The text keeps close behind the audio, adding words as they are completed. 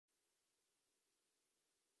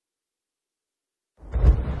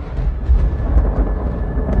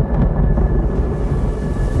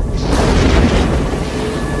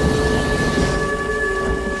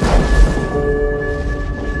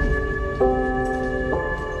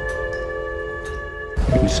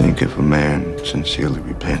think if a man sincerely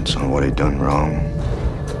repents on what he done wrong,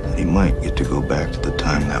 he might get to go back to the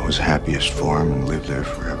time that was happiest for him and live there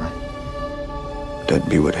forever. Would that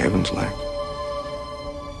be what heaven's like?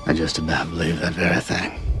 I just about believe that very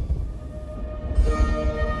thing.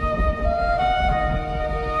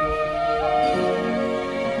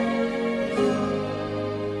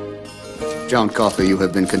 John Coffey, you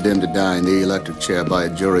have been condemned to die in the electric chair by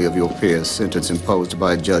a jury of your peers, sentence imposed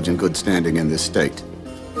by a judge in good standing in this state.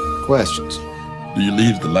 Questions? Do you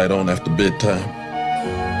leave the light on after bedtime?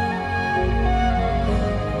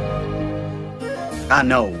 I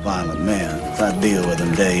know violent men. I deal with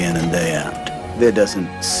them day in and day out. There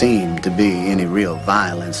doesn't seem to be any real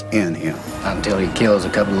violence in him. Until he kills a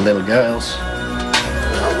couple of little girls.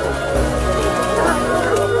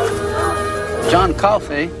 John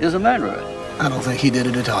Coffey is a murderer. I don't think he did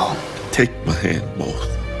it at all. Take my hand, both.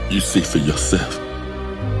 You see for yourself.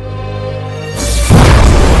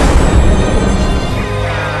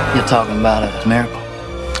 You're talking about a miracle?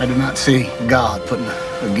 I do not see God putting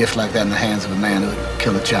a gift like that in the hands of a man who would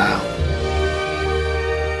kill a child.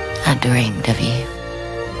 I dreamed of you.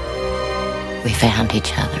 We found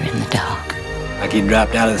each other in the dark. Like he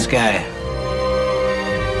dropped out of the sky.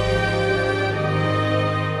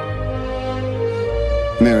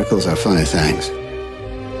 Miracles are funny things.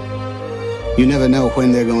 You never know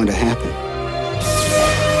when they're going to happen.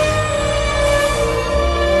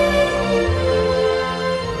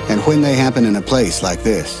 And when they happen in a place like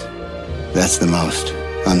this, that's the most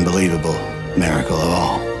unbelievable miracle of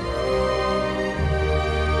all.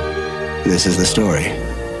 This is the story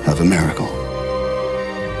of a miracle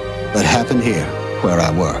that happened here where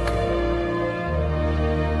I work,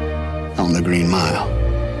 on the Green Mile.